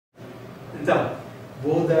Então,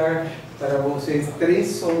 vou dar para vocês 3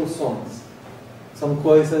 soluções. São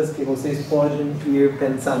coisas que vocês podem ir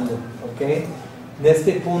pensando, ok?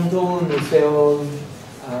 Neste ponto, no seu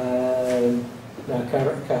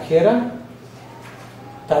na carreira,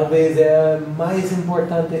 talvez é mais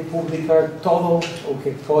importante publicar todo o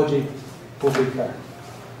que pode publicar.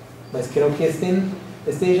 Mas quero que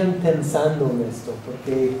estejam pensando nisto,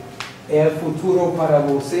 porque é futuro para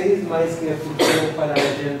vocês, mais que é futuro para a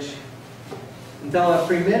gente. Então, a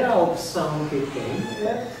primeira opção que tem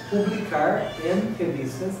é publicar em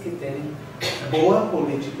revistas que têm boa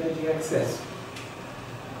política de acesso.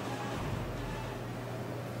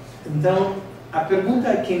 Então, a pergunta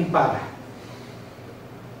é quem paga.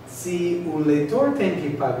 Se o leitor tem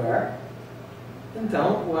que pagar,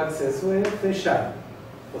 então o acesso é fechado.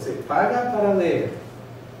 Você paga para ler.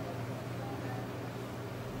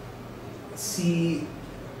 Se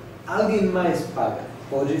alguém mais paga,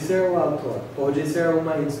 pode ser o autor, pode ser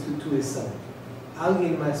uma instituição,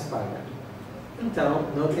 alguém mais paga, então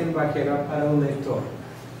não tem barreira para o leitor.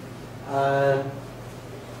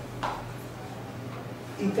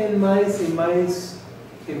 E tem mais e mais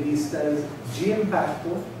revistas de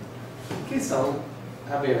impacto que são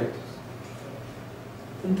abertas.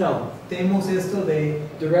 Então, temos isto de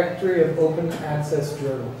Directory of Open Access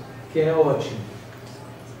Journals, que é ótimo.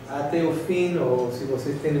 Até o fim, ou se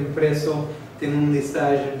você tem impresso, tem uma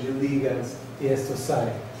listagem de ligas e isto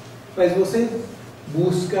sai. Mas você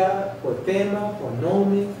busca por tema, por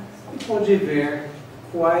nome, e pode ver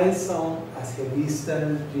quais são as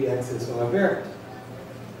revistas de acesso aberto.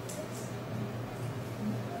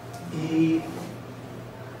 E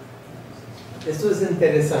isso é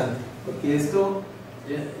interessante, porque isto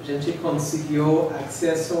a gente conseguiu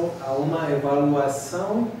acesso a uma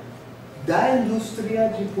avaliação da indústria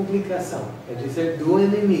de publicação, quer dizer, do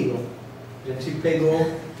inimigo. A gente pegou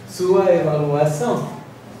sua avaliação.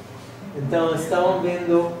 Então, estão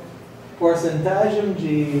vendo porcentagem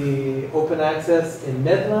de Open Access em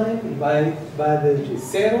Medline, e vai desde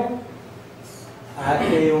 0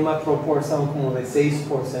 até uma proporção como de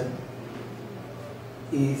 6%.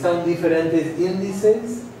 E são diferentes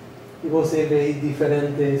índices e você vê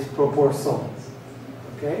diferentes proporções.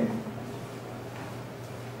 Ok?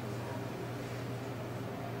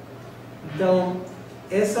 Então,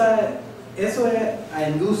 isso é a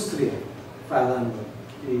indústria falando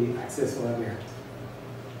de acesso aberto.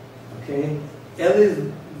 Ok? Eles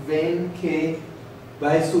veem que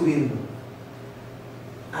vai subindo.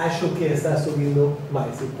 Acho que está subindo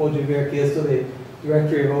mais. Você pode ver que isso de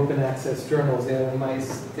Directory of Open Access Journals é o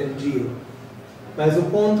mais tendido. Mas o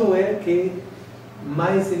ponto é que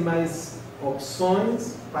mais e mais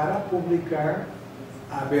opções para publicar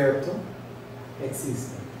aberto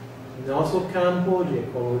existem. Nosso campo de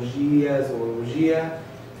ecologia, zoologia,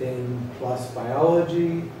 tem PLOS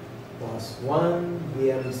Biology, PLOS One,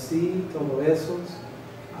 BMC, todos esses.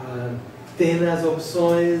 Tem as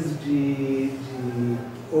opções de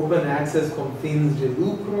Open Access com fins de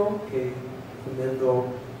lucro, que recomendo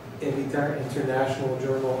evitar International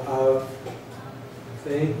Journal of,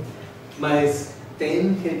 sei, mas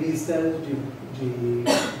tem revistas de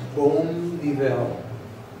bom nível,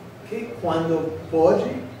 que quando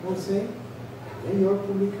pode, você é melhor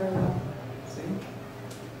publicar lá. Sim?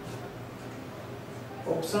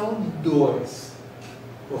 Opção 2.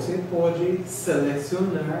 Você pode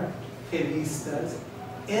selecionar revistas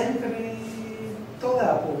entre toda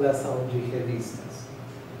a população de revistas.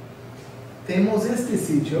 Temos este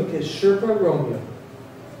sítio que é Sherpa Romeo.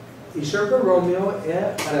 E Sherpa Romeo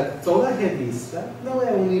é para toda a revista, não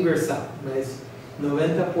é universal, mas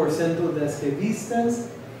 90% das revistas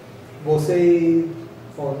você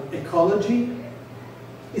com Ecology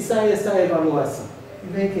e sai essa avaliação. E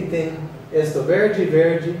vê que tem isto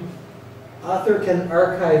verde, author can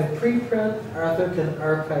archive preprint, author can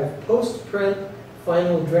archive postprint,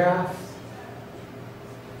 final draft.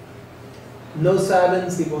 Não sabem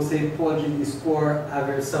se você pode dispor a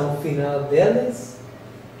versão final deles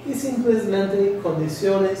e simplesmente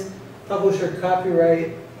condições, publisher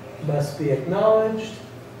copyright must be acknowledged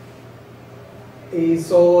e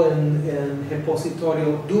só em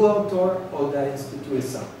repositório do autor ou da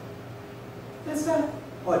instituição. Isso é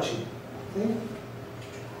ótimo. Sim?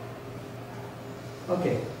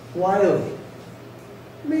 Ok. Wiley.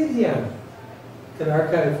 Mediano. Can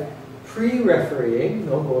archive pre-refereeing,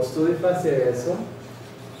 não gosto de fazer isso.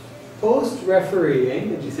 Post-refereeing,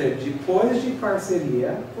 quer dizer, depois de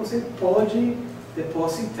parceria, você pode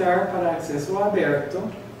depositar para acesso aberto,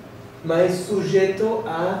 mas sujeito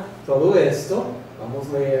a todo isto.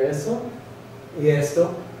 Vamos ler isso. E isto.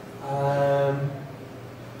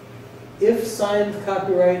 If signed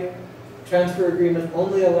copyright transfer agreement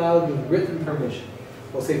only allowed with written permission.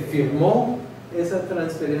 Você firmou essa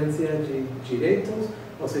transferência de direitos,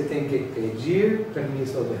 você tem que pedir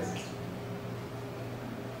permisso dessa.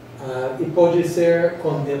 E pode ser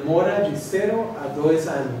com demora de 0 a 2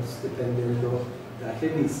 anos, dependendo da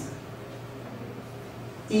revista.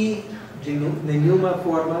 E de nenhuma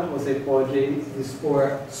forma você pode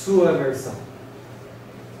dispor sua versão.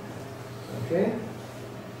 Ok?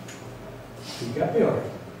 Fica pior.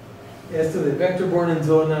 Esta de Vector-Borne and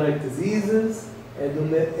Zoonotic Diseases é do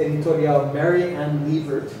editorial Mary Ann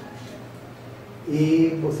Lievert.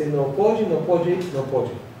 E você não pode.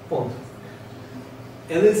 Ponto.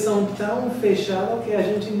 Eles são tão fechados que a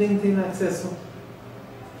gente nem tem acesso.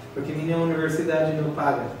 Porque minha universidade não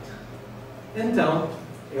paga. Então,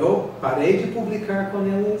 eu parei de publicar com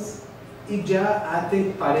eles e já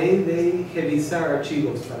até parei de revisar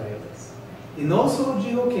artigos para eles. E não só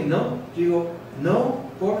digo que não, digo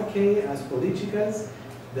não porque as políticas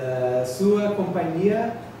da sua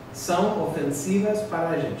companhia são ofensivas para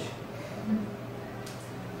a gente.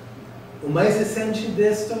 O mais recente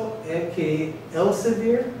disto é que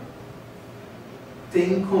Elsevier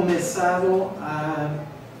tem começado a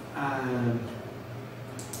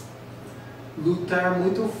lutar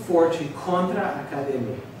muito forte contra a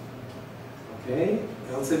academia. Ok?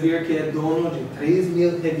 Elsevier que é dono de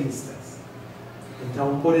 3.000 revistas.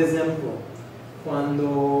 Então, por exemplo,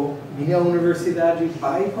 quando minha universidade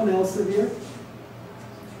vai com Elsevier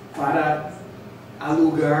para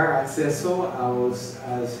alugar acesso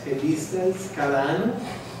às revistas cada ano,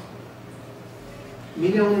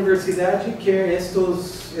 minha universidade quer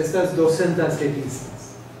estas 200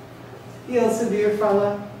 revistas. E Elsevier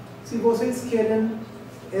fala, se vocês querem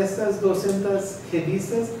estas 200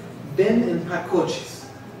 revistas, vem em pacotes.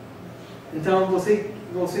 Então,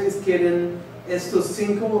 vocês querem estes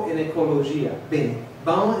 5 em ecologia. Bem,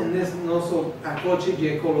 vão em nosso pacote de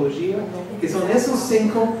ecologia, que são esses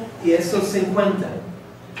 5 e esses 50.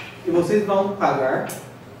 E vocês vão pagar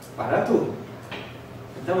para tudo.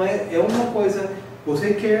 Então, é uma coisa,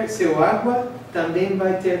 você quer seu água, também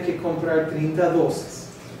vai ter que comprar 30 doces.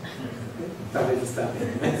 Talvez está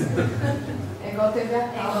bem, mas... É igual TV a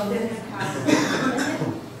cabo.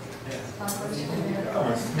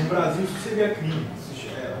 Mas no Brasil isso seria crime.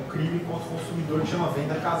 É um crime contra o consumidor que chama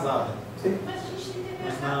venda casada. Sim.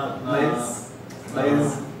 Mas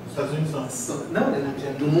nos Estados Unidos não. Não,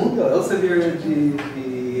 do mundo. Elsevier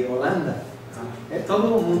de Holanda. É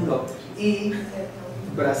todo o mundo. E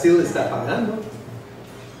o Brasil está pagando.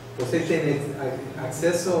 Você tem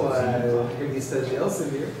acesso a revistas de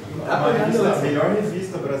Elsevier. A melhor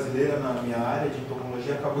revista brasileira na minha área de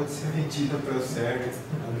entomologia acabou de ser vendida para o Sérgio.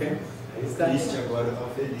 Ok. Triste agora, eu estava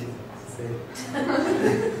feliz.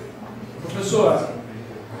 Professor,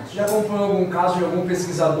 você já acompanhou algum caso de algum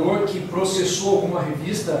pesquisador que processou alguma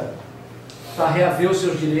revista para reaver os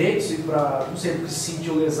seus direitos e para, não sei, porque se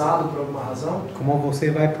sentiu lesado por alguma razão? Como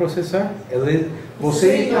você vai processar?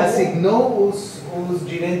 Você assignou os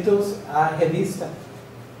direitos à revista.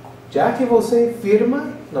 Já que você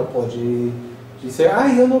firma, não pode dizer,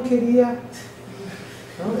 eu não queria.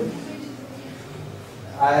 Não.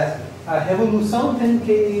 A revolução tem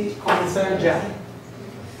que começar já.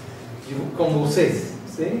 Com vocês.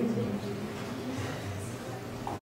 Sim?